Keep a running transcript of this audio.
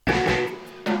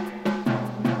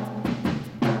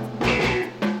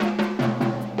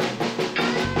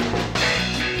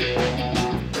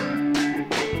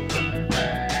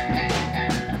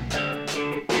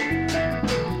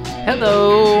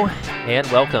and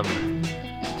welcome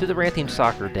to the Ranting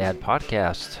Soccer Dad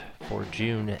podcast for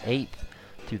June 8th,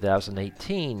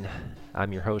 2018.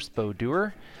 I'm your host, Bo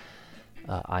Dewar.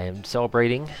 I am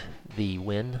celebrating the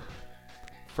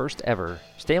first ever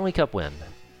Stanley Cup win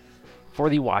for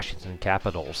the Washington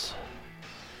Capitals.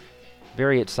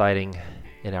 Very exciting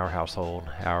in our household,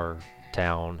 our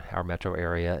town, our metro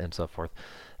area, and so forth.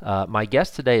 My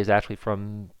guest today is actually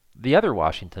from the other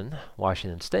Washington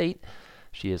State.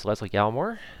 She is Leslie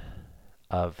Gallimore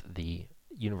of the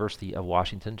University of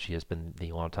Washington. She has been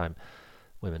the longtime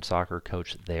women's soccer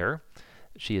coach there.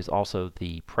 She is also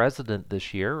the president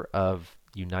this year of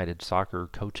United Soccer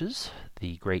Coaches,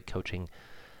 the great coaching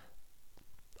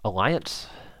alliance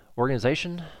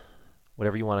organization,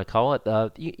 whatever you want to call it.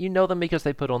 You know them because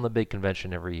they put on the big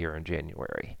convention every year in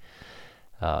January.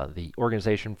 The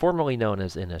organization formerly known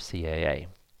as NSCAA.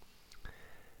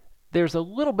 There's a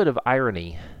little bit of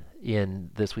irony in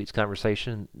this week's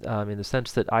conversation, in the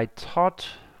sense that I talked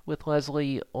with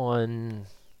Leslie on,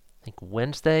 I think,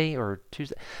 Wednesday or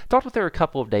Tuesday. Talked with her a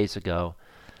couple of days ago,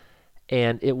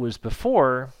 and it was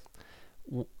before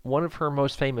one of her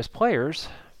most famous players,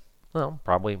 well,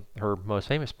 probably her most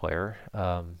famous player,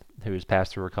 who has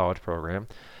passed through her college program,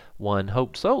 one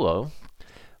Hope Solo,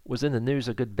 was in the news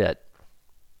a good bit.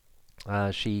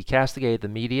 She castigated the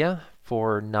media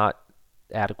for not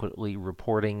adequately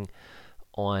reporting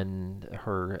on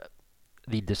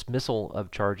the dismissal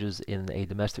of charges in a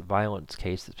domestic violence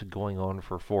case that's been going on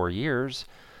for 4 years,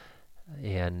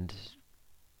 and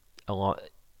along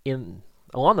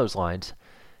those lines,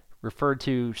 referred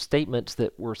to statements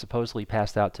that were supposedly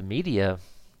passed out to media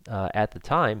at the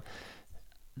time.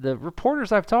 The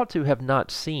reporters I've talked to have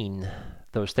not seen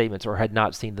those statements or had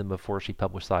not seen them before she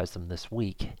publicized them this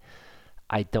week.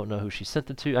 I don't know who she sent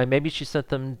them to. Maybe she sent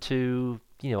them to,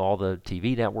 all the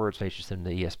TV networks. Maybe she sent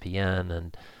them to ESPN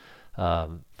and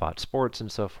Fox Sports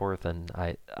and so forth, and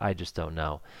I just don't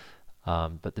know.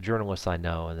 But the journalists I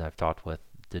know and I've talked with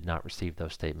did not receive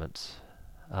those statements.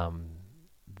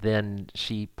 Then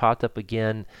she popped up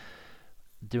again.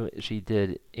 She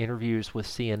did interviews with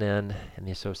CNN and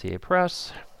the Associated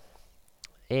Press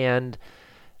and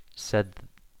said,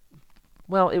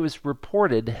 well, it was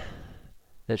reported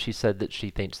that she said that she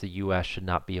thinks the U.S. should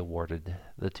not be awarded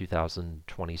the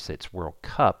 2026 World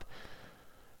Cup.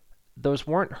 Those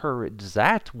weren't her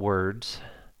exact words.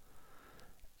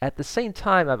 At the same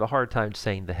time, I have a hard time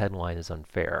saying the headline is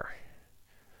unfair.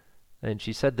 And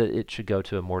she said that it should go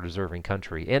to a more deserving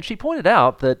country. And she pointed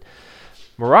out that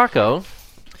Morocco,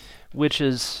 which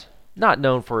is not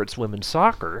known for its women's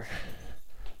soccer,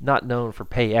 not known for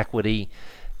pay equity,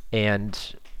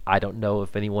 and I don't know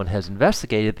if anyone has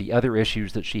investigated the other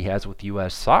issues that she has with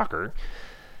U.S. soccer.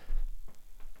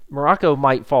 Morocco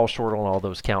might fall short on all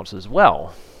those counts as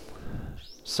well.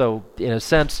 So, in a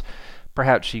sense,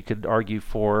 perhaps she could argue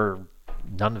for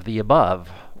none of the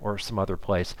above or some other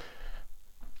place.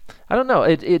 I don't know.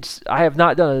 I have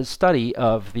not done a study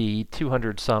of the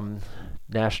 200-some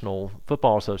national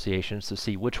football associations to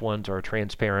see which ones are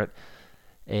transparent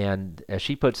and, as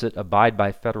she puts it, abide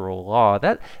by federal law.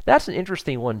 That's an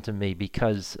interesting one to me,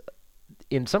 because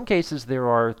in some cases there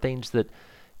are things that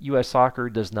U.S. soccer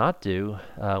does not do,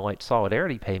 like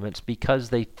solidarity payments,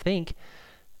 because they think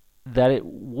that it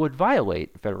would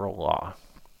violate federal law.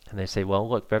 And they say, well,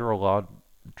 look, federal law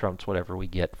trumps whatever we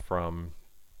get from,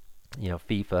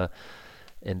 FIFA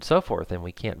and so forth, and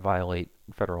we can't violate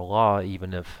federal law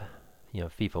even if,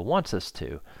 FIFA wants us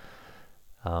to.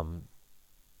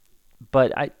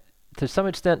 But to some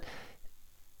extent,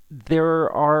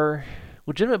 there are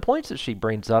legitimate points that she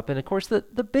brings up. And of course, the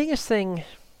biggest thing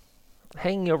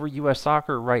hanging over U.S.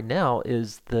 soccer right now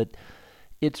is that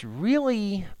it's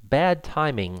really bad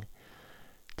timing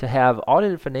to have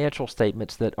audited financial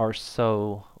statements that are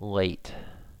so late.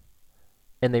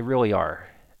 And they really are.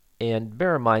 And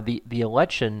bear in mind, the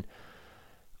election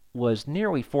was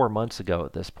nearly 4 months ago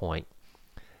at this point.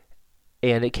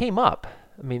 And it came up.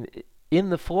 In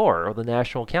the floor of the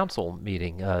National Council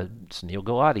meeting, Sunil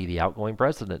Gulati, the outgoing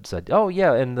president, said, "Oh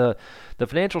yeah, and the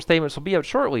financial statements will be out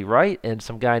shortly, right?" And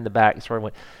some guy in the back sort of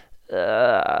went,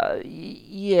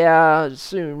 "Yeah,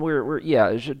 soon.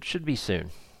 It should be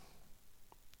soon."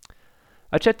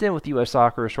 I checked in with U.S.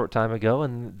 Soccer a short time ago,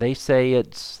 and they say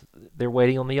they're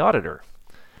waiting on the auditor.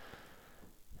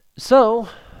 So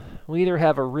we either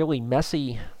have a really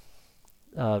messy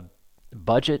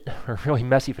budget or a really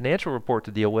messy financial report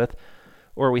to deal with,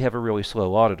 or we have a really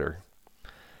slow auditor.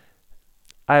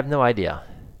 I have no idea.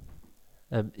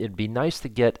 It'd be nice to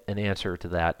get an answer to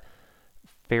that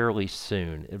fairly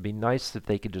soon. It'd be nice if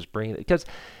they could just bring it, because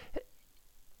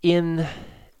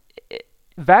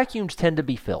vacuums tend to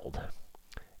be filled.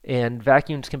 And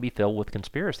vacuums can be filled with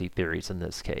conspiracy theories in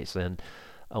this case. And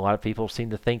a lot of people seem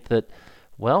to think that,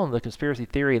 well, the conspiracy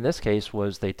theory in this case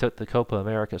was they took the Copa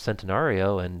America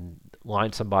Centenario and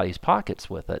lined somebody's pockets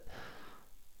with it.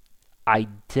 I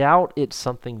doubt it's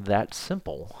something that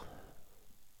simple.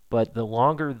 But the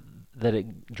longer that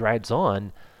it drags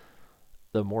on,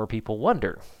 the more people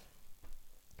wonder.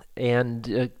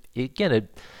 And again,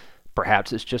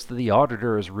 perhaps it's just that the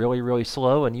auditor is really, really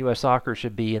slow and U.S. Soccer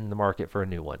should be in the market for a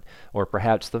new one. Or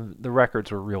perhaps the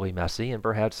records were really messy and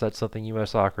perhaps that's something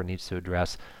U.S. Soccer needs to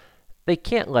address. They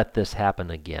can't let this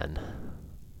happen again.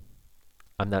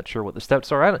 I'm not sure what the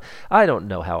steps are. I don't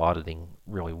know how auditing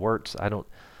really works.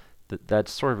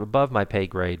 That's sort of above my pay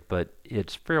grade, but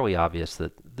it's fairly obvious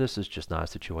that this is just not a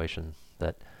situation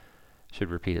that should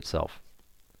repeat itself.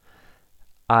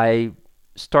 I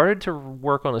started to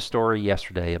work on a story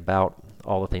yesterday about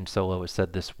all the things Solo has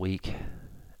said this week,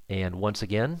 and once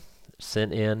again,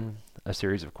 sent in a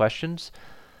series of questions.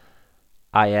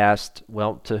 I asked,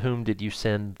 well, to whom did you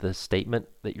send the statement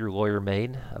that your lawyer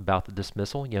made about the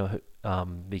dismissal?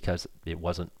 Because it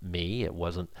wasn't me, it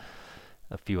wasn't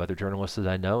a few other journalists that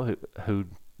I know.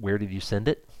 Where did you send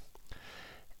it?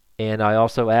 And I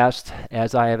also asked,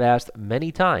 as I have asked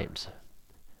many times,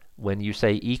 when you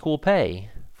say equal pay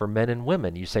for men and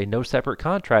women, you say no separate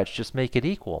contracts, just make it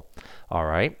equal. All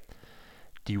right.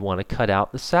 Do you want to cut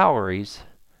out the salaries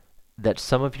that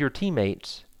some of your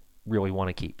teammates really want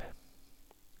to keep?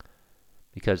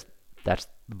 Because that's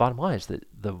the bottom line, is that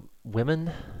the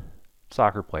women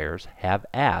soccer players have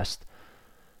asked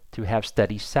to have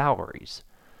steady salaries,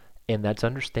 and that's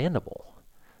understandable.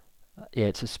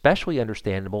 It's especially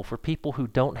understandable for people who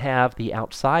don't have the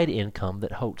outside income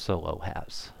that Hope Solo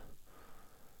has.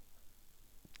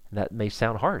 That may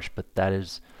sound harsh, but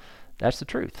that's the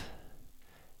truth.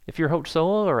 If you're Hope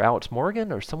Solo or Alex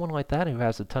Morgan or someone like that who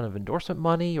has a ton of endorsement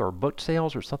money or book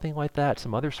sales or something like that,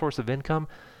 some other source of income,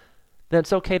 then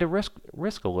it's okay to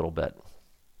risk a little bit.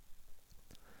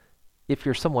 If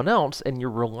you're someone else and you're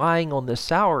relying on this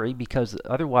salary because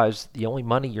otherwise the only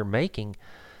money you're making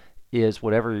is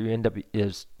whatever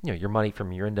your money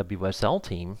from your NWSL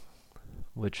team,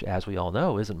 which as we all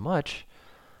know isn't much,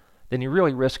 then you're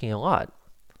really risking a lot.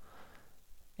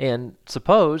 And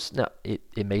suppose, now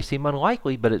it may seem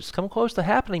unlikely, but it's come close to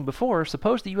happening before,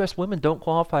 suppose the U.S. women don't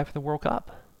qualify for the World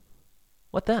Cup.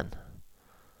 What then?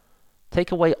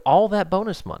 Take away all that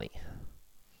bonus money.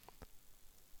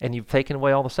 And you've taken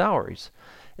away all the salaries.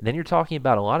 And then you're talking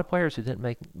about a lot of players who didn't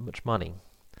make much money.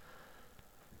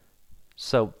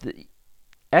 So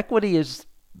equity is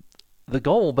the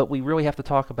goal, but we really have to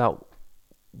talk about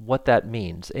what that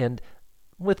means. And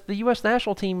with the U.S.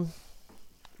 national team,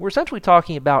 we're essentially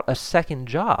talking about a second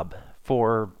job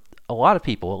for a lot of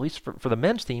people. At least for the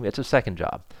men's team, it's a second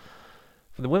job.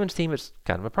 For the women's team, it's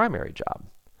kind of a primary job.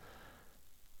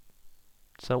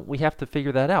 So we have to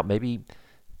figure that out. Maybe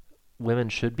women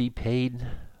should be paid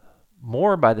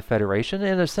more by the federation.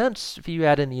 In a sense, if you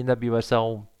add in the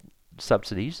NWSL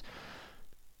subsidies,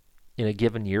 in a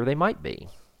given year, they might be.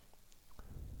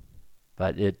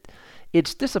 But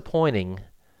it's disappointing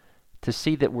to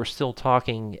see that we're still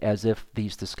talking as if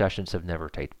these discussions have never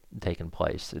taken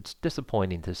place. It's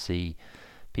disappointing to see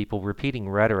people repeating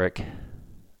rhetoric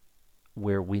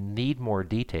where we need more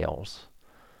details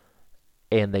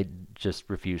and they just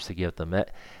refuse to give them.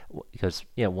 Because,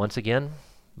 once again,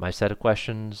 my set of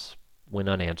questions went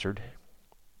unanswered.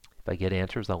 If I get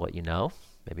answers, I'll let you know.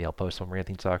 Maybe I'll post on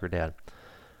Ranting Soccer Dad.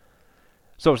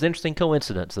 So it's an interesting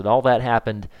coincidence that all that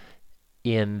happened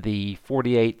in the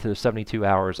 48 to 72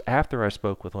 hours after I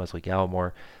spoke with Leslie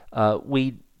Gallimore.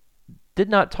 We did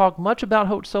not talk much about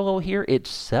Hope Solo here,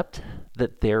 except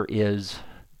that there is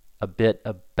a bit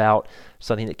about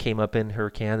something that came up in her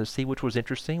candidacy, which was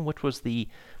interesting, which was we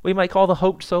might call the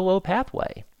Hope Solo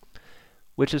pathway,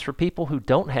 which is for people who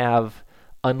don't have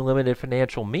unlimited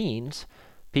financial means,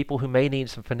 people who may need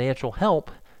some financial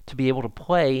help to be able to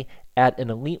play at an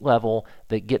elite level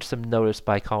that gets them noticed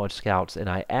by college scouts. And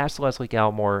I asked Leslie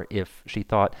Gallimore if she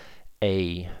thought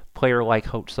a player like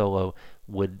Hope Solo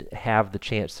would have the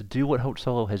chance to do what Hope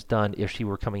Solo has done if she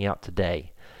were coming out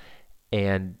today.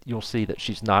 And you'll see that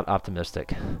she's not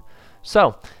optimistic.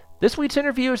 So, this week's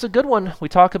interview is a good one. We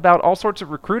talk about all sorts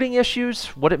of recruiting issues,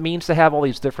 what it means to have all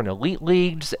these different elite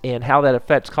leagues, and how that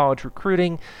affects college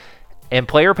recruiting, and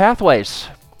player pathways.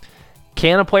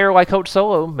 Can a player like Hope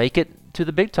Solo make it to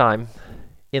the big time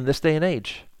in this day and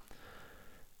age?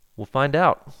 We'll find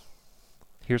out.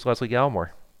 Here's Leslie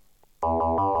Gallimore.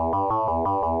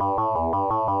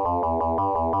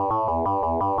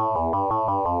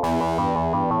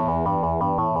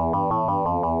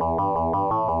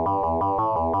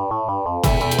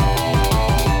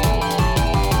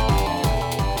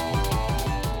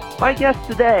 My guest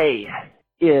today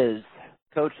is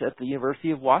coach at the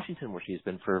University of Washington, where she's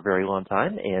been for a very long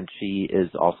time, and she is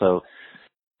also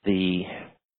the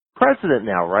president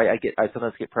now, right? I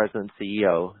sometimes get president and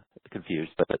CEO confused,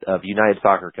 but of United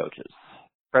Soccer Coaches.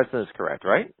 President is correct,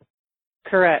 right?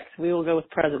 Correct. We will go with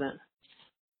president.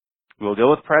 We'll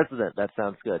go with president. That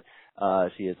sounds good.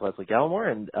 She is Leslie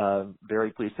Gallimore, and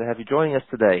very pleased to have you joining us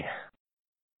today.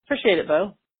 Appreciate it, Bo.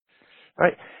 All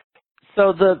right.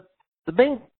 So the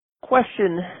main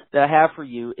question that I have for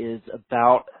you is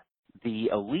about the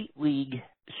Elite League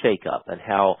shakeup and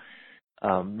how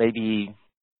maybe,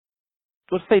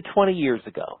 let's say 20 years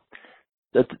ago,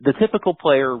 the typical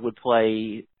player would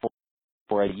play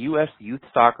for a U.S. youth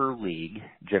soccer league,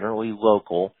 generally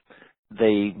local.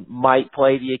 They might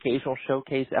play the occasional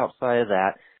showcase outside of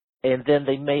that, and then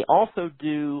they may also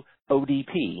do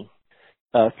ODP,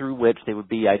 through which they would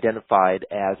be identified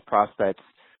as prospects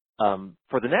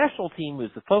for the national team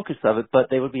was the focus of it, but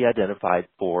they would be identified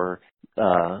for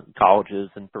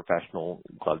colleges and professional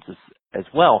clubs as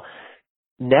well.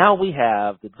 Now we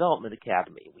have the Development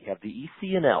Academy. We have the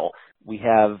ECNL. We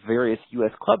have various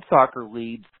U.S. club soccer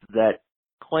leagues that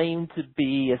claim to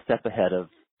be a step ahead of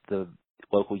the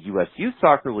local U.S. youth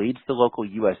soccer leagues. The local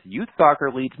U.S. youth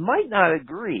soccer leagues might not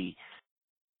agree.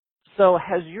 So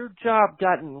has your job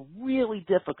gotten really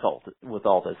difficult with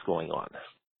all this going on?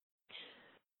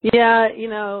 Yeah,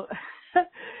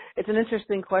 it's an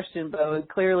interesting question, Bo. And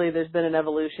clearly there's been an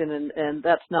evolution, and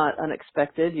that's not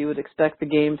unexpected. You would expect the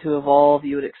game to evolve.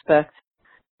 You would expect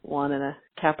one in a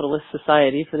capitalist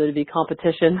society for there to be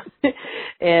competition.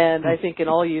 And I think in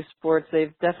all youth sports,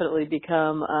 they've definitely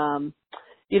become,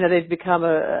 they've become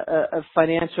a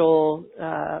financial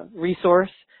resource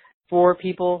for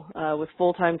people with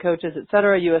full-time coaches, et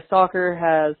cetera. U.S. Soccer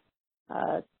has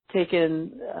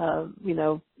taken,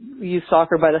 youth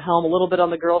soccer by the helm a little bit on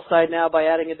the girls' side now by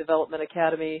adding a development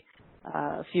academy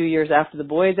a few years after the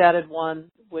boys added one,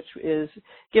 which is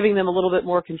giving them a little bit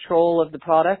more control of the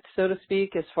product, so to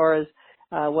speak, as far as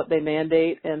what they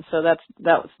mandate. And so that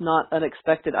was not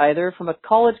unexpected either. From a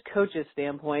college coach's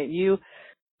standpoint, you've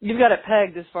got it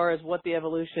pegged as far as what the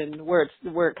evolution, where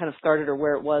it kind of started or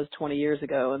where it was 20 years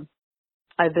ago. And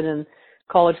I've been in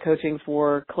college coaching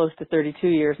for close to 32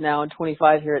 years now and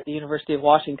 25 here at the University of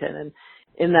Washington. And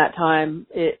in that time,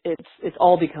 it's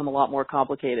all become a lot more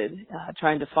complicated,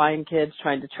 trying to find kids,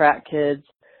 trying to track kids,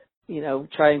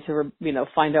 trying to,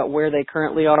 find out where they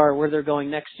currently are, where they're going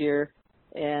next year.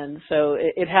 And so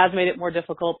it has made it more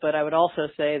difficult, but I would also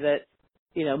say that,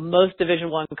 most Division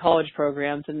I college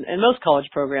programs and most college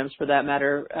programs for that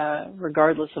matter,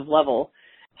 regardless of level,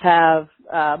 have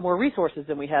more resources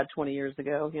than we had 20 years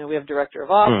ago. We have director of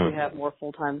ops, we have more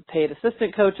full-time paid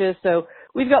assistant coaches, so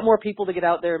we've got more people to get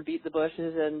out there and beat the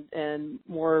bushes and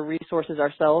more resources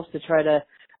ourselves to try to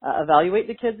evaluate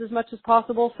the kids as much as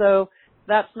possible. So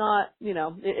that's not,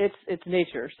 it's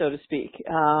nature, so to speak.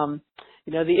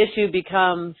 The issue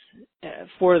becomes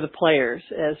for the players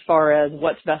as far as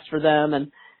what's best for them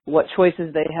and what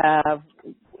choices they have,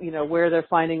 where they're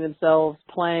finding themselves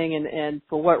playing and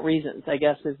for what reasons, I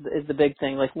guess, is the big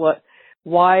thing. Like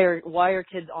why are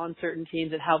kids on certain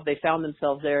teams and how have they found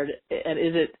themselves there? And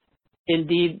is it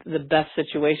indeed the best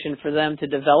situation for them to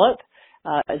develop?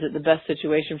 Is it the best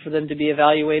situation for them to be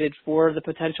evaluated for the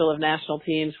potential of national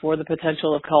teams, for the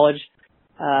potential of college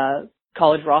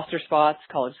roster spots,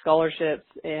 college scholarships,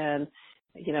 and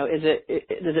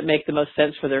does it make the most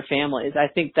sense for their families?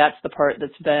 I think that's the part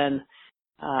that's been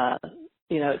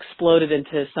exploded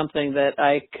into something that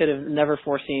I could have never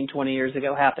foreseen 20 years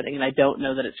ago happening, and I don't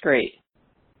know that it's great.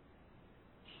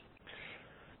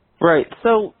 Right.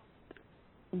 So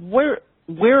where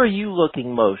are you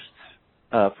looking most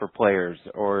for players,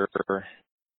 or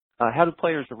how do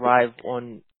players arrive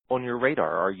on your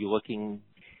radar? Are you looking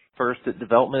first at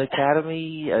Development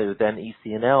Academy, then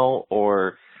ECNL,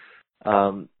 or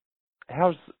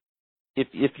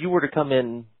if you were to come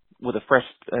in with a fresh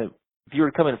if you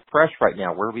were to come in fresh right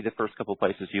now, where would be the first couple of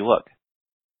places you look?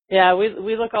 Yeah,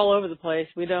 we look all over the place.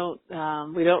 We don't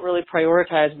really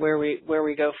prioritize where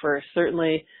we go first.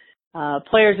 Certainly,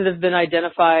 players that have been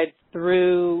identified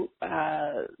through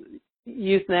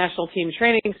youth national team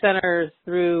training centers,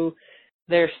 through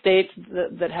their states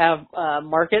that have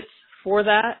markets for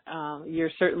that.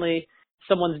 You're certainly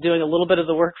someone's doing a little bit of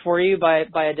the work for you by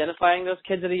identifying those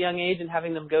kids at a young age and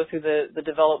having them go through the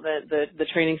development, the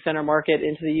training center market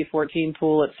into the U14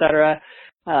 pool, et cetera.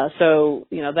 So,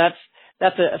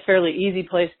 that's a fairly easy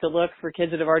place to look for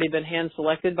kids that have already been hand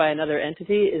selected by another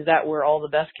entity. Is that where all the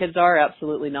best kids are?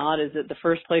 Absolutely not. Is it the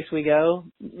first place we go?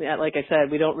 Yeah, like I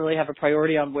said, we don't really have a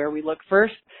priority on where we look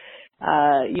first.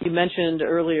 You mentioned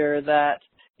earlier that,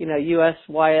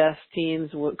 USYS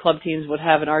teams, club teams would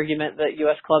have an argument that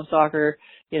US club soccer,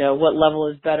 what level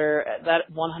is better.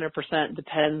 That 100%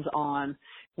 depends on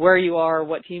where you are,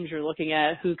 what teams you're looking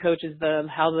at, who coaches them,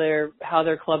 how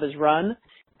their club is run.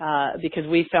 Because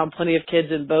we found plenty of kids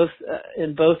in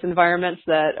both environments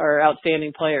that are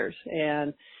outstanding players.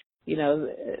 And,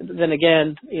 then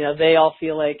again, they all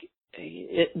feel like,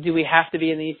 do we have to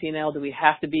be in the ECNL? Do we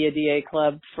have to be a DA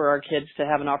club for our kids to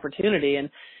have an opportunity? And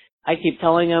I keep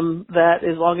telling them that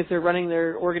as long as they're running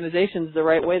their organizations the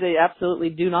right way, they absolutely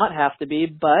do not have to be.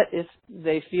 But if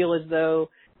they feel as though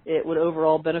it would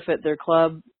overall benefit their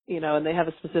club, and they have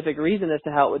a specific reason as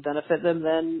to how it would benefit them,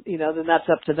 then that's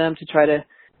up to them to try to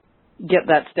get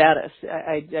that status.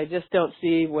 I just don't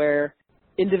see where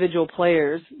individual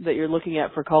players that you're looking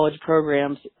at for college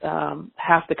programs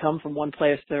have to come from one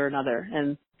place to another.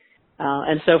 And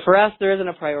so for us, there isn't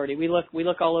a priority. We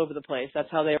look all over the place. That's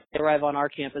how they arrive on our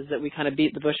campus, that we kind of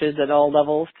beat the bushes at all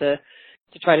levels to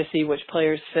try to see which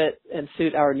players fit and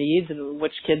suit our needs, and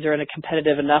which kids are in a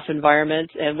competitive enough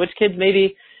environment, and which kids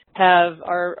maybe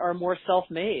are more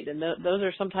self-made. And those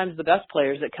are sometimes the best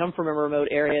players that come from a remote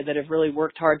area that have really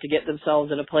worked hard to get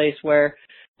themselves in a place where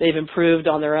they've improved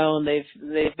on their own.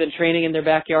 They've been training in their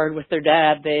backyard with their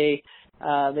dad. They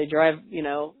drive,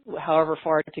 however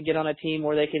far to get on a team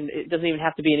where it doesn't even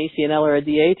have to be an ECNL or a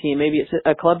DA team. Maybe it's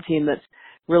a club team that's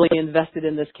really invested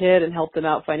in this kid and helped them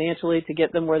out financially to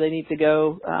get them where they need to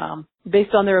go,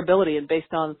 based on their ability and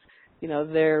based on,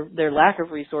 their lack of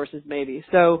resources maybe.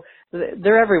 So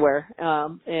they're everywhere.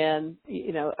 And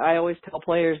I always tell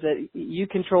players that you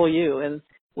control you, and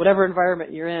whatever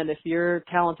environment you're in, if you're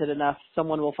talented enough,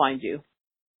 someone will find you.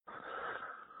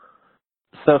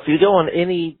 So if you go on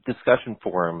any discussion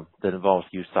forum that involves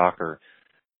youth soccer,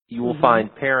 you will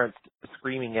find parents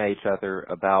screaming at each other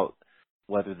about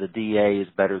whether the DA is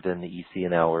better than the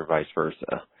ECNL or vice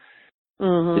versa.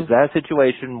 Is that a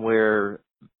situation where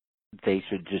they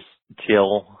should just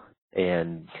chill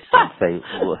and say,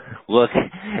 look,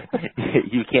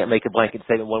 you can't make a blanket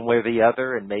statement one way or the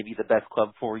other, and maybe the best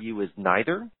club for you is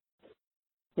neither?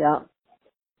 Yeah.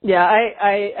 Yeah,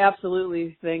 I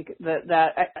absolutely think that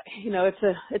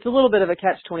it's a little bit of a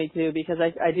catch-22, because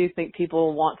I do think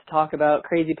people want to talk about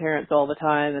crazy parents all the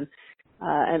time, and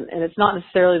it's not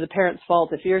necessarily the parent's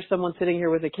fault. If you're someone sitting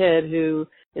here with a kid who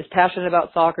is passionate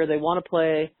about soccer, they want to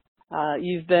play,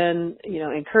 you've been,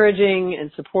 encouraging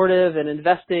and supportive and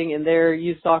investing in their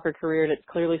youth soccer career, and it's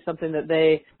clearly something that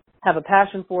they have a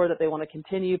passion for, that they want to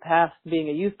continue past being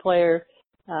a youth player.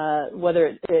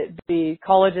 Whether it be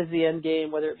college as the end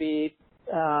game, whether it be,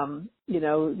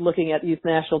 looking at youth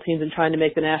national teams and trying to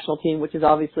make the national team, which is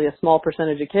obviously a small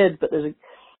percentage of kids, but there's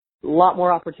a lot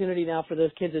more opportunity now for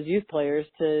those kids as youth players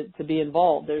to be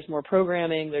involved. There's more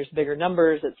programming, there's bigger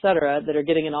numbers, et cetera, that are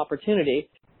getting an opportunity.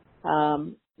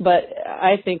 But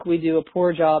I think we do a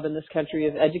poor job in this country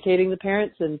of educating the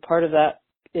parents, and part of that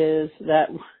is that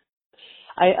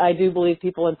I do believe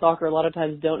people in soccer a lot of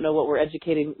times don't know what we're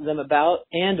educating them about,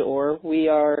 or we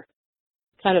are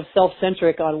kind of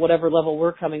self-centric on whatever level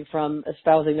we're coming from,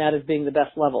 espousing that as being the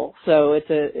best level. So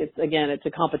it's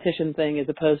a competition thing, as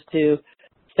opposed to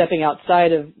stepping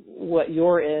outside of what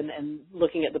you're in and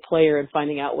looking at the player and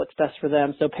finding out what's best for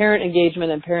them. So parent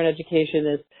engagement and parent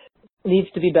education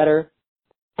needs to be better.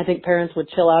 I think parents would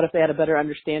chill out if they had a better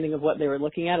understanding of what they were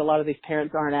looking at. A lot of these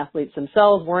parents aren't athletes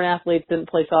themselves, weren't athletes, didn't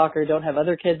play soccer, don't have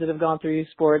other kids that have gone through youth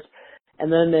sports.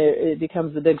 And then it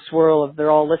becomes the big swirl of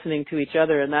they're all listening to each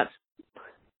other, and that's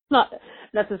not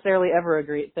necessarily ever a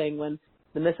great thing when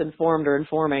the misinformed are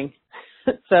informing.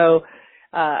 So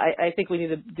I think we need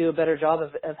to do a better job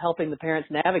of helping the parents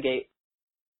navigate.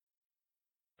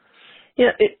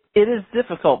 Yeah, it is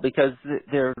difficult, because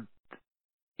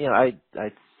I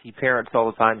see parents all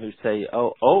the time who say,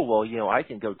 oh, well, I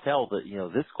can go tell that,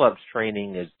 this club's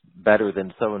training is better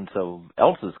than so-and-so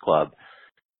else's club.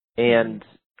 And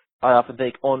I often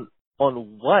think, on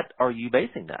what are you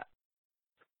basing that?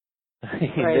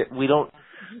 Right. We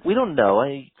don't know.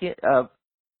 I can't,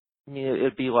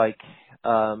 it'd be like,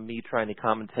 me trying to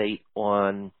commentate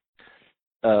on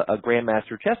a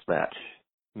Grandmaster chess match.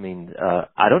 I mean,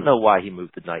 I don't know why he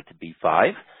moved the knight to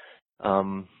b5.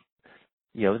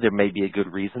 There may be a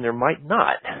good reason, there might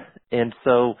not. And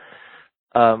so,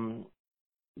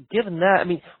 given that, I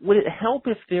mean, would it help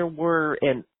if there were,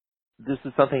 and this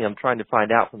is something I'm trying to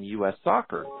find out from U.S.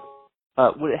 Soccer,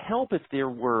 would it help if there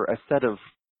were a set of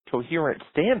coherent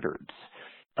standards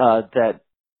that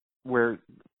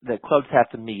clubs have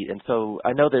to meet? And so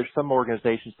I know there's some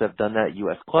organizations that have done that.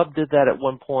 U.S. Club did that at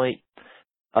one point.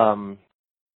 And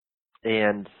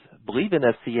I believe in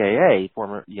SCAA,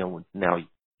 former, now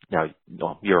now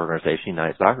your organization,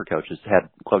 United Soccer Coaches, had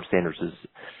club standards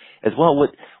as well.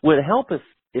 Would it help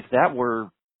if that were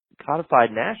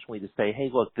codified nationally to say, hey,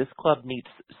 look, this club meets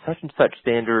such and such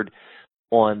standard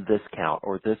on this count,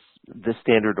 or this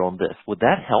standard on this? Would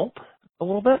that help a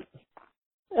little bit?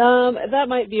 That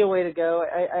might be a way to go.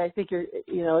 I think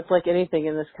it's like anything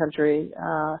in this country.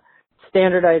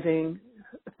 Standardizing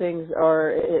things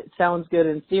it sounds good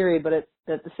in theory, but at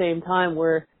the same time,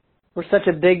 we're such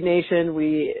a big nation.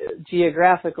 We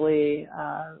geographically,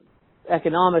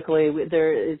 economically,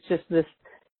 it's just this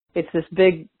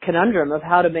big conundrum of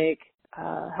how to make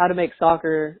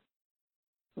soccer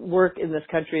work in this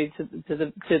country to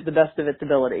the best of its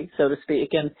ability, so to speak.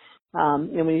 And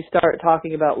when you start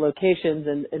talking about locations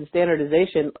and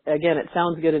standardization, again, it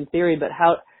sounds good in theory, but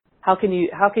how can you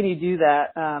do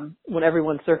that when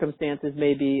everyone's circumstances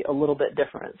may be a little bit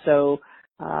different? So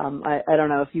I don't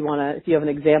know if you have an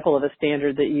example of a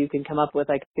standard that you can come up with,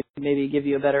 I could maybe give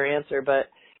you a better answer, but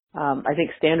I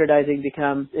think standardizing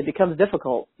becomes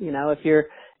difficult. If you're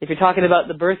talking about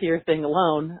the birth year thing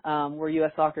alone, where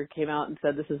U.S. Soccer came out and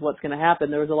said this is what's going to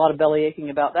happen, there was a lot of belly aching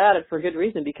about that, and for good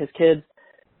reason, because kids,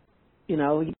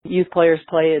 youth players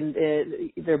play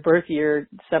in their birth year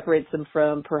separates them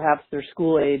from perhaps their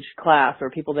school age class or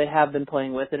people they have been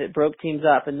playing with, and it broke teams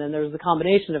up. And then there was the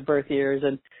combination of birth years,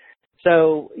 and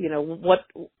so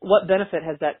what benefit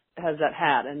has that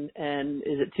had, and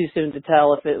is it too soon to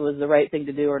tell if it was the right thing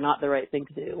to do or not the right thing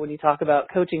to do? When you talk about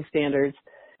coaching standards,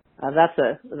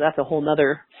 that's a whole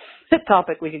nother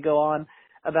topic we could go on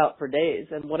about for days.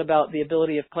 And what about the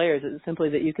ability of players? Is it simply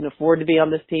that you can afford to be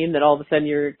on this team, that all of a sudden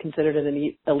you're considered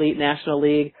an elite national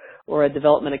league or a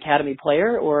development academy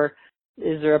player, or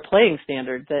is there a playing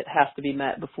standard that has to be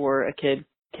met before a kid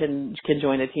can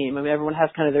join a team? I mean, everyone has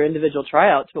kind of their individual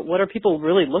tryouts, but what are people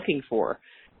really looking for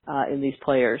in these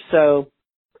players? So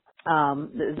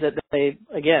that they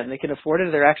can afford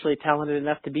it, they're actually talented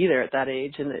enough to be there at that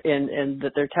age, and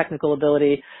that their technical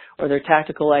ability or their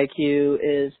tactical IQ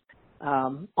is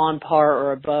on par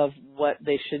or above what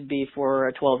they should be for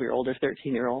a 12-year-old or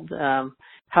 13-year-old.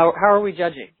 How are we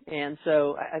judging? And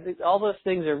so I think all those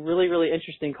things are really, really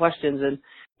interesting questions, and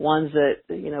ones that,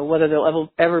 whether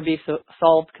they'll ever be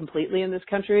solved completely in this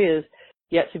country is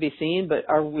yet to be seen, but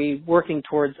are we working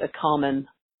towards a common,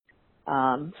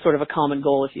 sort of a common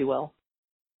goal, if you will?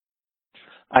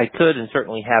 I could, and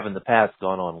certainly have in the past,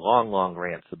 gone on long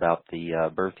rants about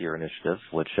the birth year initiative,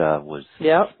 which was...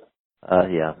 Yep.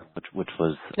 Which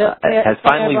was has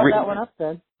finally brought that one up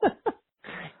then.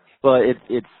 Well,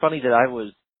 it's funny that I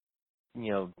was,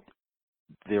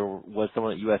 there was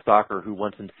someone at U.S. Soccer who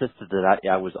once insisted that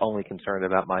I was only concerned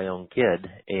about my own kid,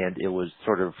 and it was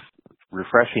sort of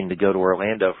refreshing to go to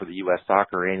Orlando for the U.S.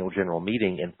 Soccer annual general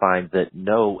meeting and find that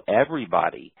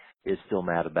everybody is still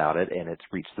mad about it, and it's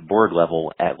reached the board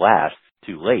level at last,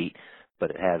 too late, but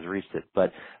it has reached it.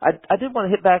 But I did want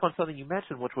to hit back on something you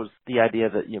mentioned, which was the idea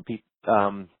that people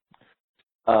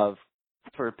of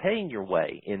sort of paying your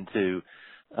way into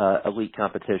elite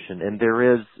competition. And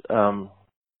there is,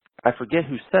 I forget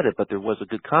who said it, but there was a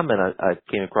good comment I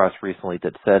came across recently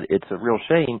that said it's a real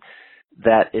shame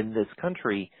that in this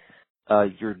country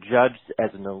you're judged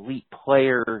as an elite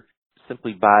player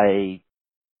simply by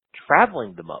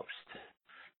traveling the most.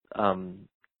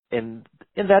 And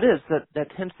that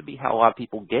tends to be how a lot of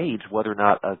people gauge whether or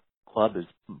not a club is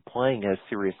playing at a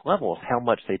serious level, is how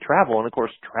much they travel. And of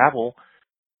course, travel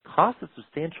costs a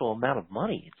substantial amount of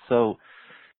money. So,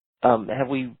 have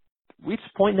we reached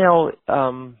a point now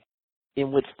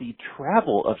in which the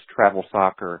travel of travel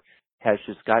soccer has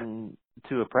just gotten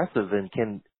too oppressive, and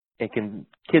can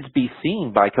kids be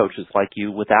seen by coaches like you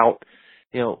without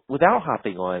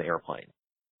hopping on an airplane?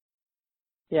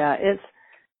 Yeah,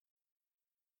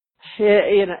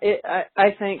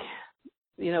 I think,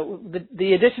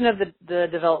 the addition of the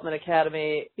Development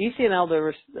Academy, ECNL, there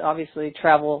was obviously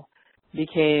travel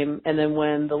became, and then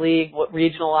when the league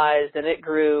regionalized and it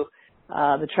grew,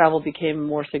 the travel became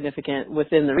more significant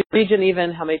within the region,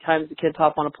 even how many times the kids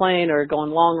hop on a plane or go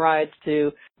on long rides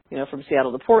to, from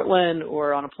Seattle to Portland,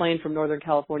 or on a plane from Northern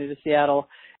California to Seattle.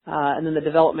 And then the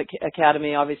Development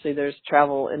Academy, obviously there's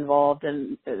travel involved,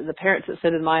 and the parents that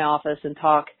sit in my office and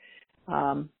talk,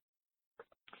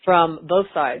 from both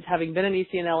sides, having been in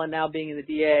ECNL and now being in the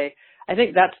DA, I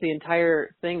think that's the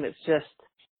entire thing that's just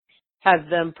has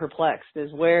them perplexed,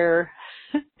 is where's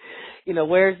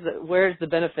the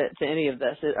benefit to any of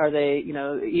this? Are they,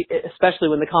 especially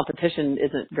when the competition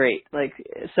isn't great. Like,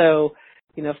 so,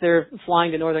 if they're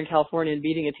flying to Northern California and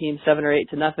beating a team 7 or 8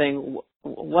 to nothing,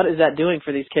 what is that doing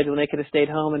for these kids when they could have stayed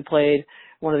home and played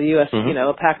one of the U.S., Mm-hmm.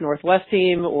 a Pac Northwest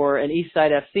team or an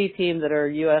Eastside FC team that are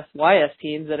USYS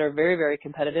teams that are very, very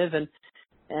competitive and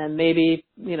maybe,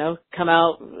 come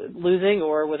out losing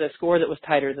or with a score that was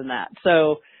tighter than that.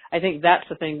 So I think that's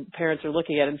the thing parents are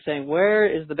looking at and saying, where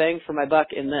is the bang for my buck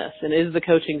in this? And is the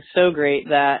coaching so great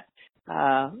that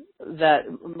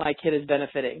my kid is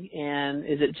benefiting? And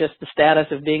is it just the status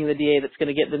of being the DA that's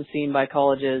going to get them seen by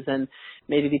colleges? And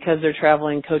maybe because they're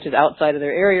traveling, coaches outside of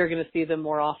their area are going to see them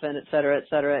more often, et cetera, et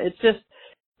cetera. It's just,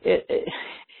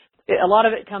 a lot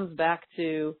of it comes back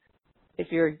to if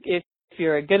you're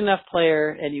a good enough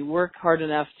player and you work hard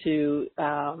enough to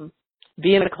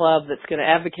be in a club that's going to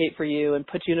advocate for you and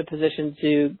put you in a position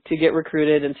to get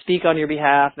recruited and speak on your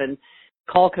behalf and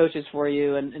call coaches for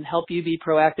you and help you be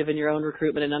proactive in your own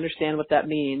recruitment and understand what that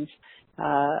means.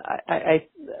 I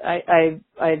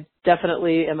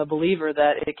definitely am a believer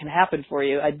that it can happen for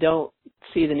you. I don't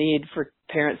see the need for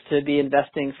parents to be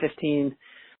investing $10,000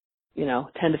 to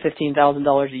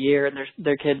 $15,000 a year in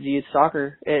their kids' youth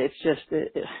soccer. It's just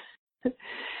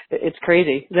it's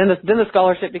crazy. Then the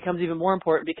scholarship becomes even more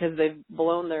important because they've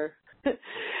blown their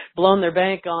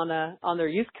bank on their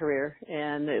youth career,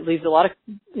 and it leaves a lot of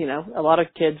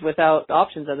kids without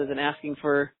options other than asking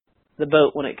for the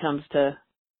boat when it comes to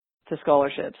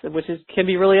scholarships, which can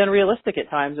be really unrealistic at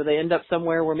times, or they end up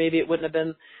somewhere where maybe it wouldn't have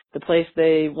been the place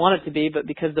they wanted to be, but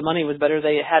because the money was better,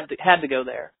 they had to go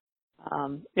there.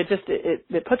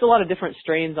 It puts a lot of different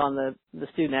strains on the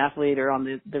student athlete or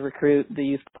on the recruit, the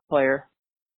youth player.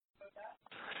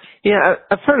 Yeah,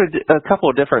 I've heard a couple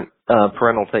of different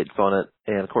parental takes on it,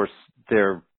 and of course,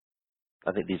 I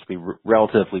think these would be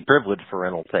relatively privileged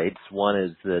parental takes. One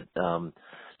is that,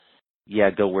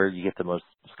 go where you get the most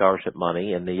scholarship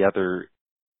money, and the other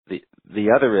is,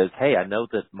 hey, I know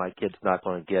that my kid's not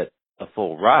going to get a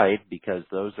full ride because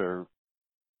those are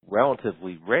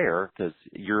relatively rare because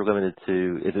you're limited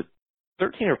to, is it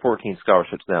 13 or 14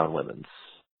 scholarships now in women's?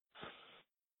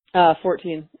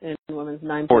 14 in women's,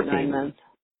 9.9 men's.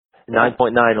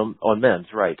 9.9 on men's,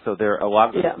 right. So there are a lot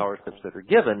of the Yeah. scholarships that are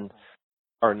given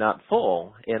are not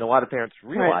full, and a lot of parents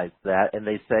realize that, and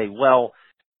they say, well,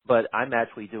 but I'm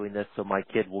actually doing this so my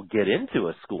kid will get into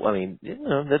a school. I mean,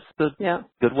 that's the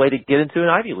good way to get into an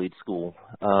Ivy League school,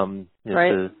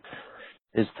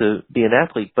 is to be an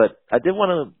athlete. But I did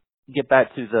want to get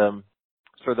back to the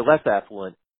less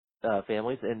affluent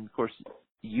families, and of course,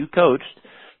 you coached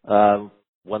one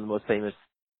of the most famous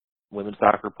women's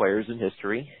soccer players in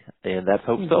history, and that's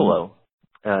Hope Solo.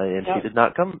 And she did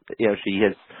not come, she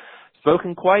has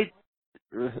spoken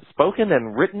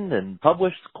and written and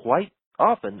published quite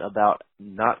often about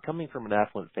not coming from an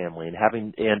affluent family and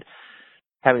having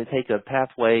to take a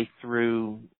pathway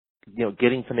through,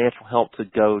 getting financial help to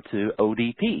go to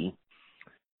ODP.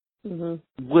 Mm-hmm.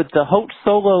 Would the Hope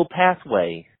Solo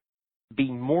pathway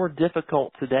be more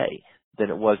difficult today than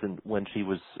it was when she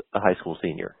was a high school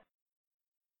senior?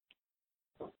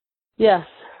 Yes,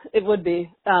 it would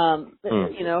be.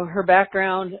 Her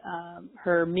background,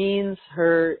 her means,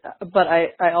 but I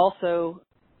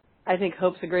think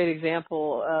Hope's a great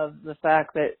example of the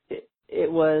fact that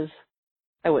it was,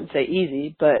 I wouldn't say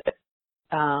easy, but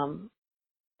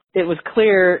it was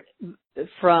clear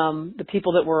from the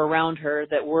people that were around her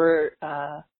that were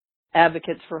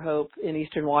advocates for Hope in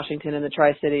Eastern Washington and the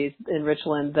Tri-Cities in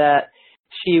Richland that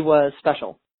she was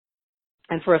special.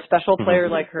 And for a special player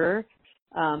like her,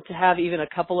 to have even a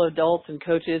couple of adults and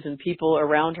coaches and people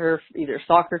around her, either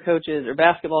soccer coaches or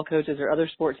basketball coaches or other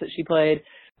sports that she played,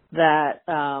 that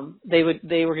they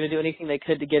were going to do anything they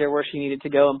could to get her where she needed to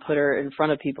go and put her in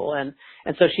front of people. And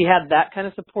so she had that kind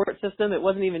of support system. It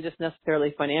wasn't even just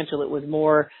necessarily financial. It was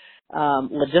more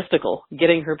logistical,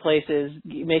 getting her places,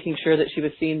 making sure that she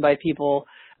was seen by people.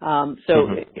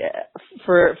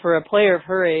 For a player of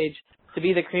her age, to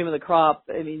be the cream of the crop,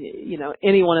 I mean,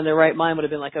 anyone in their right mind would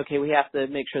have been like, okay, we have to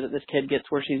make sure that this kid gets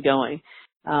where she's going.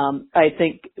 I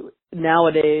think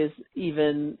nowadays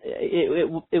even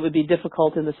it would be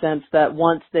difficult in the sense that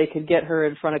once they could get her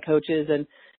in front of coaches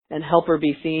and help her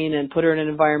be seen and put her in an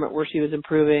environment where she was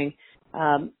improving,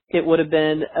 it would have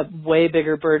been a way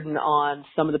bigger burden on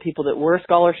some of the people that were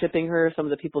scholarshiping her, some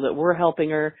of the people that were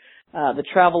helping her. The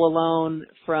travel alone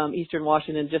from Eastern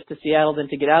Washington just to Seattle, then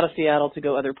to get out of Seattle to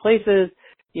go other places,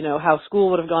 how school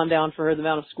would have gone down for her, the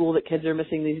amount of school that kids are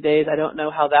missing these days. I don't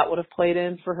know how that would have played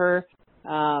in for her.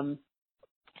 And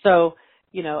at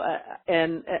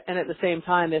the same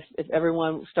time, if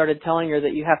everyone started telling her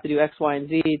that you have to do X, Y, and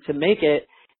Z to make it,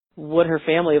 would her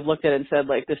family have looked at it and said,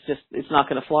 like, it's not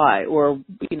going to fly? Or,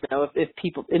 if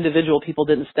individual people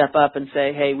didn't step up and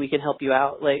say, hey, we can help you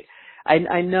out. Like,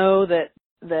 I know that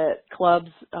that clubs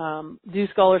do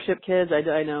scholarship kids.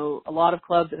 I know a lot of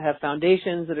clubs that have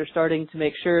foundations that are starting to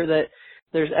make sure that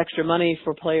there's extra money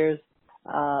for players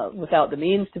without the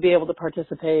means to be able to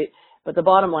participate. But the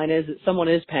bottom line is that someone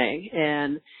is paying,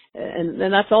 and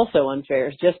that's also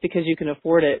unfair. Just because you can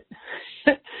afford it,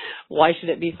 why should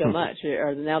it be so much?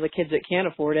 Or now the kids that can't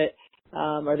afford it,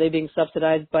 are they being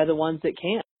subsidized by the ones that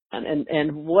can't?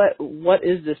 And what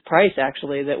is this price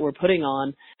actually that we're putting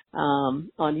on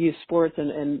youth sports,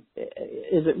 and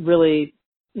is it really,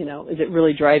 is it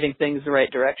really driving things the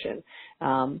right direction?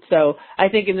 So I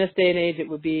think in this day and age, it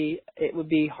would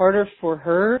be harder for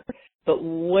her, but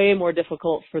way more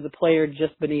difficult for the player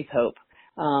just beneath Hope,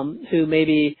 who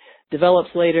maybe develops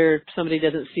later. Somebody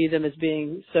doesn't see them as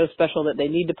being so special that they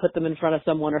need to put them in front of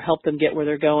someone or help them get where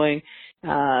they're going.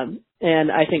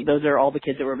 And I think those are all the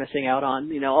kids that we're missing out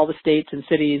on. All the states and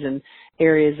cities and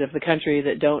areas of the country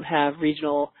that don't have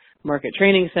regional market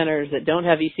training centers, that don't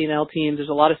have ECNL teams. There's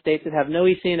a lot of states that have no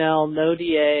ECNL, no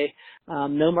DA,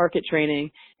 no market training,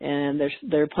 and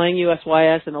they're playing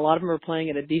USYS, and a lot of them are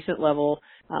playing at a decent level,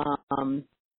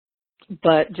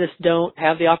 but just don't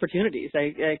have the opportunities.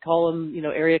 I call them,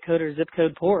 area code or zip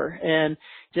code poor, and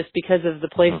just because of the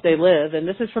place they live. And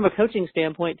this is from a coaching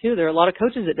standpoint too. There are a lot of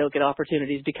coaches that don't get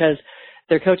opportunities because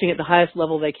they're coaching at the highest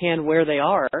level they can where they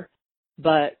are,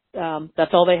 but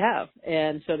that's all they have.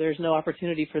 And so there's no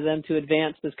opportunity for them to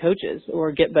advance as coaches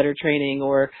or get better training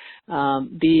or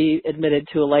be admitted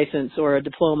to a license or a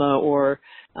diploma or,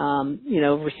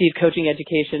 receive coaching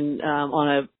education on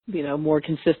a, more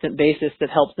consistent basis that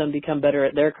helps them become better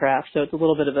at their craft. So it's a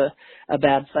little bit of a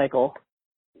bad cycle.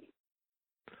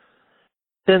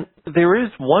 Then there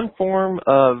is one form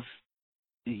of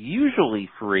usually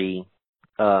free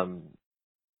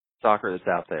soccer that's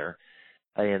out there,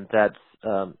 and that's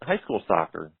high school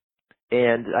soccer.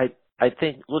 And I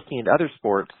think looking at other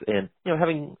sports and,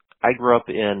 I grew up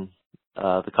in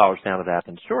the college town of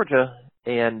Athens, Georgia,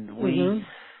 and we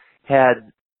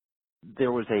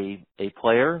there was a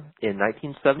player in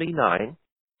 1979,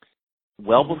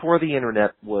 well before the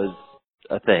internet was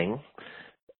a thing,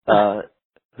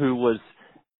 who was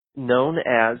known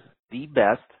as the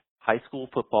best high school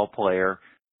football player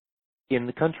in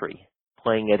the country,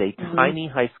 playing at a tiny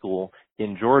high school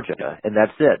in Georgia, and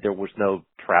that's it. There was no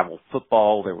travel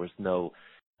football. There was no,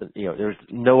 there's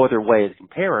no other way to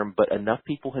compare him, but enough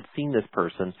people had seen this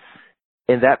person,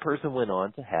 and that person went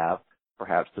on to have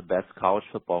perhaps the best college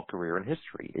football career in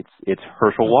history. It's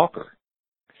Herschel Walker.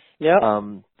 Yeah.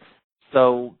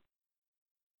 So,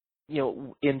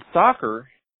 in soccer,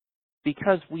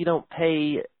 because we don't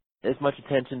pay as much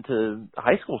attention to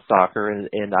high school soccer,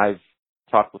 and I've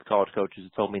talked with college coaches who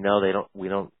told me no,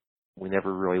 we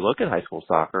never really look at high school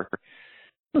soccer.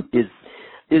 Is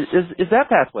that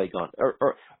pathway gone?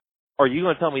 Or are you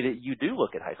going to tell me that you do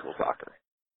look at high school soccer?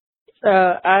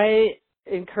 I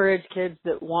encourage kids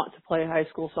that want to play high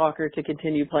school soccer to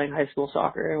continue playing high school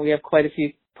soccer. And we have quite a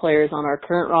few players on our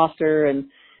current roster and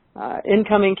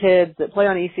incoming kids that play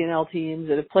on ECNL teams,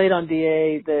 that have played on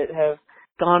DA, that have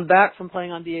gone back from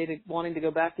playing on DA to wanting to go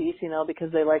back to ECNL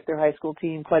because they like their high school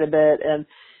team quite a bit. And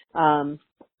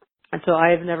so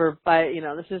I've never,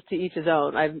 this is to each his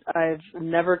own. I've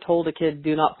never told a kid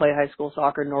do not play high school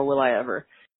soccer, nor will I ever.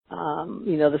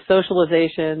 The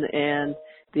socialization and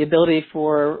the ability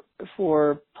for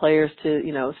players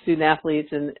to, student athletes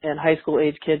and high school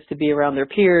age kids to be around their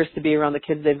peers, to be around the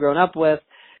kids they've grown up with,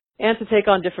 and to take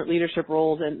on different leadership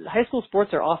roles. And high school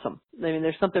sports are awesome. I mean,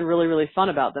 there's something really, really fun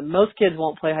about them. Most kids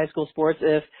won't play high school sports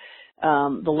if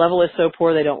the level is so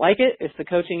poor they don't like it, if the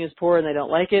coaching is poor and they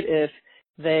don't like it, if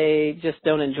they just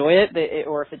don't enjoy it,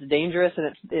 or if it's dangerous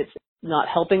and it's not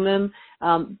helping them.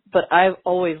 But I've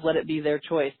always let it be their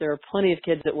choice. There are plenty of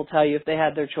kids that will tell you if they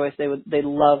had their choice, they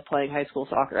love playing high school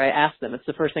soccer. I ask them, it's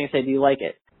the first thing I say, do you like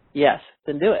it? Yes,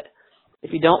 then do it.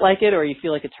 If you don't like it, or you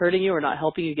feel like it's hurting you or not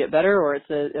helping you get better, or it's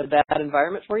a bad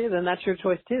environment for you, then that's your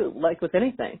choice too, like with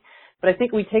anything. But I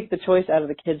think we take the choice out of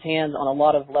the kids' hands on a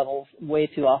lot of levels way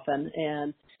too often.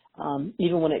 And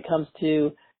even when it comes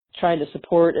to trying to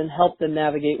support and help them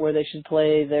navigate where they should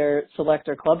play their select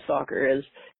or club soccer, is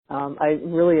I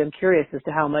really am curious as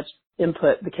to how much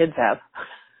input the kids have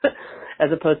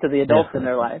as opposed to the adults in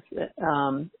their life.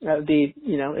 That would be,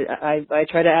 I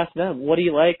try to ask them, what do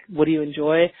you like? What do you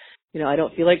enjoy? I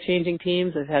don't feel like changing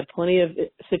teams. I've had plenty of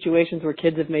situations where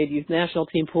kids have made youth national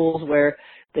team pools where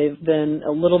they've been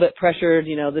a little bit pressured,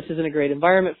 this isn't a great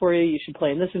environment for you. You should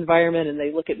play in this environment. And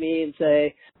they look at me and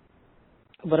say,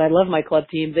 but I love my club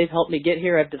team. They've helped me get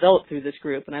here. I've developed through this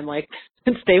group. And I'm like,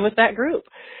 stay with that group.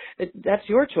 that's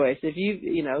your choice. If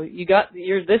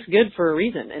you're this good for a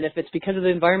reason, and if it's because of the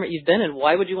environment you've been in,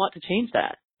 why would you want to change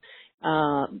that?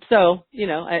 I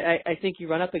think you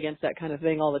run up against that kind of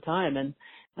thing all the time, and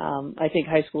I think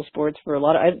high school sports for a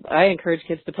lot of I encourage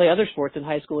kids to play other sports in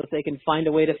high school if they can find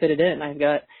a way to fit it in. I've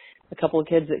got a couple of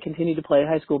kids that continue to play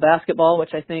high school basketball,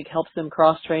 which I think helps them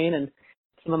cross train, and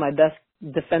some of my best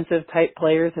defensive type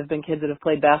players have been kids that have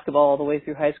played basketball all the way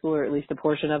through high school, or at least a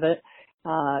portion of it.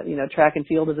 Track and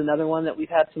field is another one that we've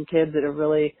had some kids that have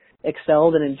really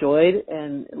excelled and enjoyed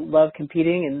and love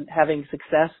competing and having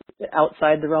success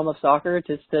outside the realm of soccer,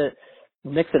 just to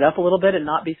mix it up a little bit and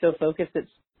not be so focused at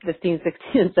 15,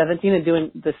 16, and 17 and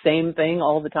doing the same thing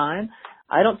all the time.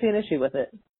 I don't see an issue with it.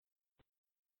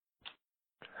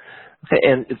 Okay,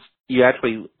 and you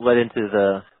actually led into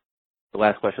the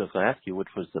last question I was going to ask you,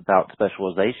 which was about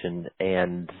specialization.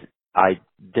 And I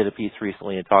did a piece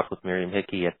recently and talked with Miriam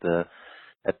Hickey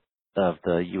of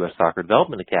the U.S. Soccer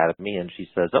Development Academy, and she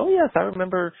says, "Oh yes, I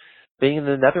remember being in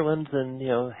the Netherlands, and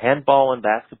handball and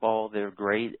basketball, they're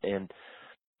great." And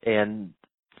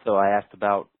so I asked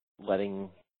about letting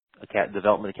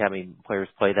Development Academy players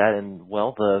play that, and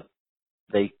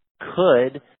they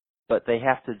could, but they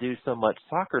have to do so much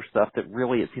soccer stuff that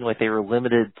really it seemed like they were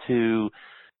limited to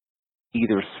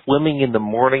either swimming in the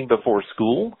morning before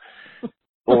school,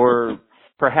 or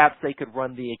perhaps they could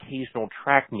run the occasional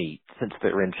track meet since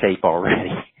they're in shape already.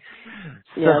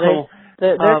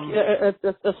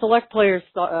 The select players'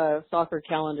 soccer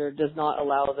calendar does not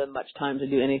allow them much time to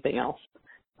do anything else.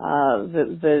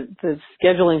 The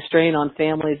scheduling strain on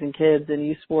families and kids in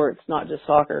youth sports, not just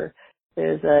soccer,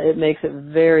 it makes it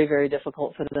very, very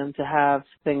difficult for them to have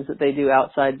things that they do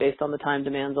outside based on the time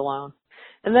demands alone.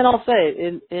 And then I'll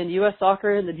say, in U.S.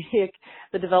 soccer and and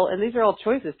these are all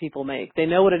choices people make. They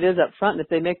know what it is up front, and if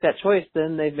they make that choice,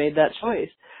 then they've made that choice.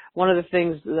 One of the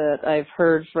things that I've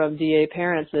heard from DA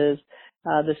parents is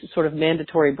this sort of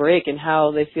mandatory break, and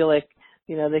how they feel like,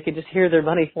 they could just hear their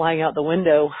money flying out the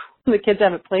window. The kids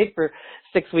haven't played for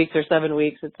 6 weeks or 7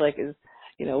 weeks. It's like,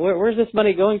 where's this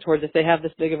money going towards if they have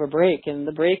this big of a break? And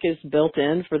the break is built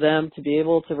in for them to be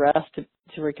able to rest,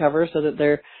 to recover, so that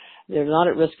they're not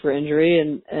at risk for injury.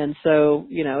 And so,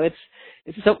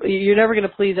 you're never going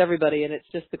to please everybody. And it's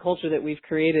just the culture that we've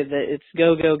created, that it's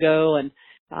go, go, go. And,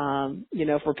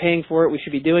 if we're paying for it, we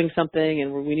should be doing something,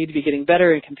 and we need to be getting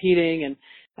better and competing.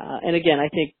 And again, I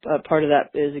think part of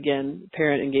that is, again,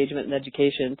 parent engagement and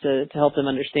education to help them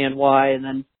understand why. And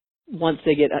then once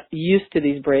they get used to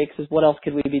these breaks, is what else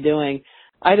could we be doing?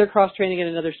 Either cross-training in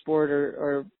another sport,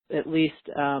 or at least,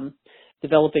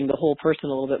 developing the whole person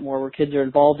a little bit more, where kids are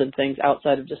involved in things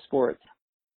outside of just sports.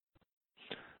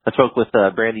 I spoke with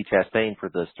Brandy Chastain for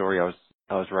the story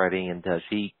I was writing, and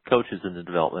she coaches in the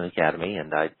Development Academy,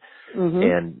 and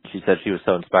and she said she was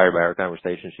so inspired by our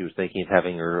conversation, she was thinking of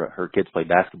having her kids play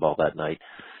basketball that night.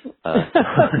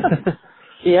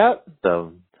 Yep.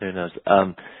 So who knows?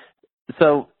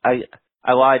 So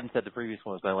I lied and said the previous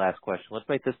one was my last question. Let's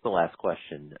make this the last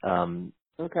question.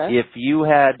 Okay. If you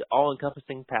had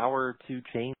all-encompassing power to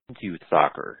change youth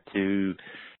soccer to,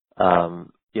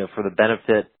 for the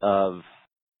benefit of,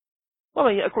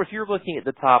 of course, you're looking at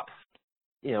the top,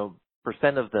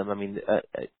 percent of them. I mean,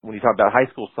 when you talk about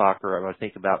high school soccer, I was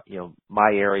thinking about,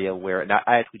 my area where, and I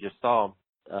actually just saw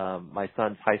my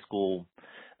son's high school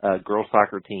girls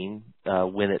soccer team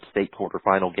win its state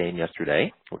quarterfinal game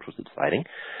yesterday, which was exciting.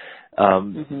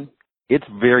 It's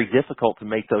very difficult to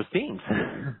make those teams.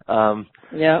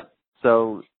 Yeah.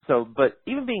 So, but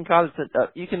even being cognizant,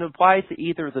 you can apply to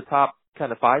either the top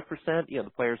kind of 5%, the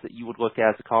players that you would look at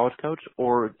as a college coach,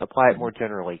 or apply it more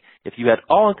generally. If you had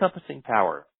all-encompassing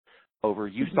power over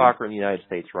youth soccer in the United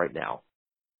States right now,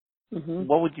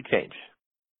 what would you change?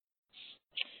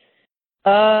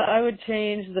 I would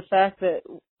change the fact that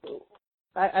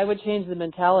I would change the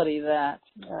mentality that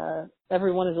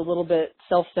everyone is a little bit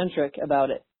self-centric about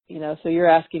it. So you're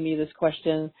asking me this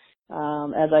question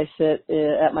as I sit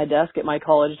at my desk at my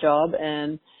college job,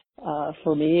 and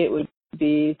for me it would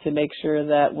be to make sure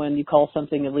that when you call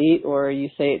something elite or you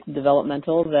say it's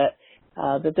developmental,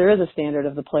 that there is a standard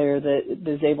of the player that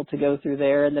is able to go through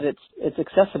there, and that it's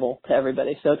accessible to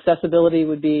everybody. So accessibility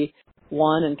would be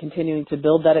one, and continuing to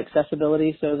build that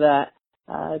accessibility so that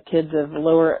kids of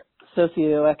lower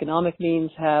socioeconomic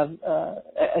means have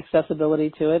accessibility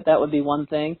to it. That would be one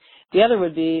thing. The other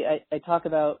would be, I talk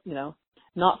about,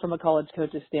 not from a college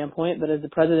coach's standpoint, but as the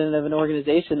president of an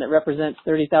organization that represents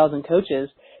 30,000 coaches,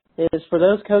 is for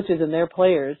those coaches and their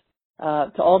players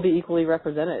to all be equally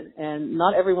represented. And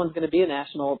not everyone's going to be a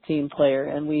national team player.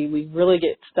 And we really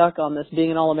get stuck on this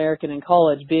being an All-American in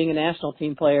college, being a national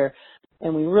team player.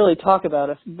 and we really talk about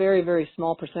a very, very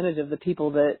small percentage of the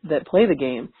people that play the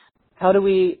game. How do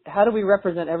we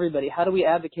represent everybody? How do we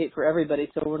advocate for everybody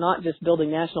so we're not just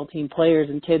building national team players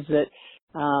and kids that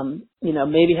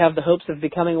maybe have the hopes of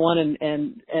becoming one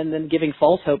and then giving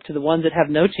false hope to the ones that have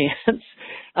no chance,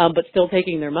 but still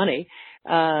taking their money.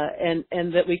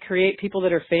 And that we create people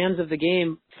that are fans of the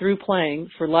game through playing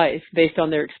for life based on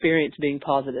their experience being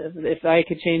positive. If I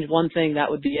could change one thing,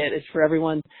 that would be it, is for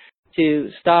everyone to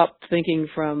stop thinking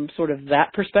from sort of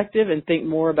that perspective and think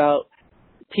more about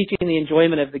teaching the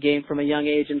enjoyment of the game from a young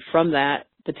age. And from that,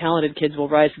 the talented kids will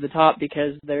rise to the top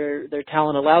because their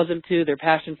talent allows them to, their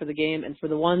passion for the game. And for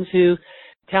the ones who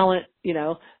talent,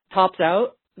 tops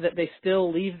out, that they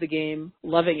still leave the game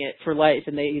loving it for life,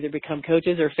 and they either become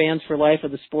coaches or fans for life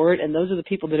of the sport. And those are the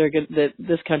people that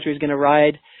this country is going to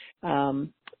ride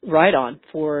on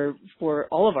for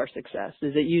all of our success,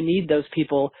 is that you need those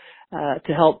people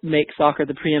to help make soccer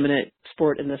the preeminent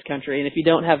sport in this country. And if you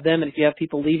don't have them, and if you have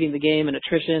people leaving the game and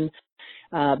attrition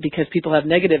because people have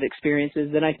negative experiences,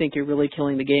 then I think you're really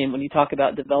killing the game. When you talk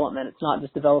about development, it's not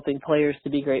just developing players to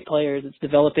be great players, it's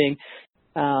developing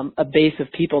a base of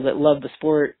people that love the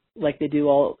sport like they do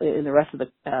all in the rest of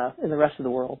the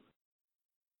world.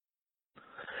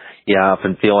 Yeah, I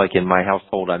often feel like in my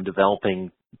household I'm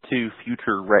developing 2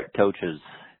 future rec coaches,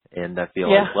 and I feel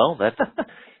like, well,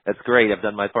 that's great. I've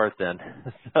done my part then.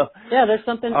 So yeah, there's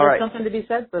something to be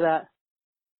said for that.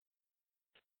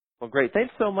 Well, great.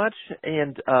 Thanks so much,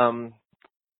 and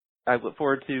I look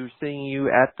forward to seeing you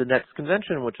at the next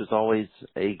convention, which is always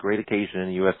a great occasion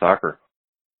in U.S. soccer.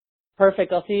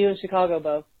 Perfect. I'll see you in Chicago,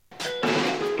 Bo.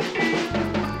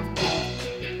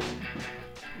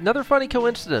 Another funny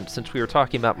coincidence, since we were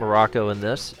talking about Morocco in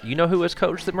this. You know who was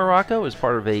coached at Morocco as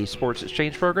part of a sports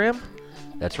exchange program?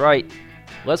 That's right,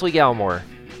 Leslie Gallimore.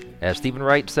 As Stephen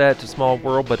Wright said, it's a small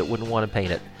world, but it wouldn't want to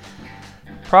paint it.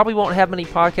 Probably won't have many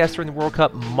podcasts during the World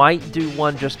Cup. Might do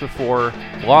one just before.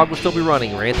 Blog will still be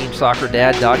running,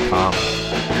 rantingsoccer.dad.com.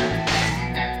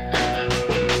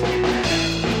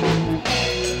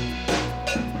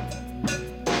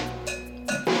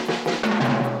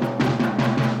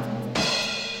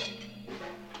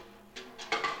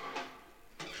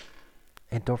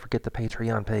 And don't forget the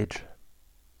Patreon page.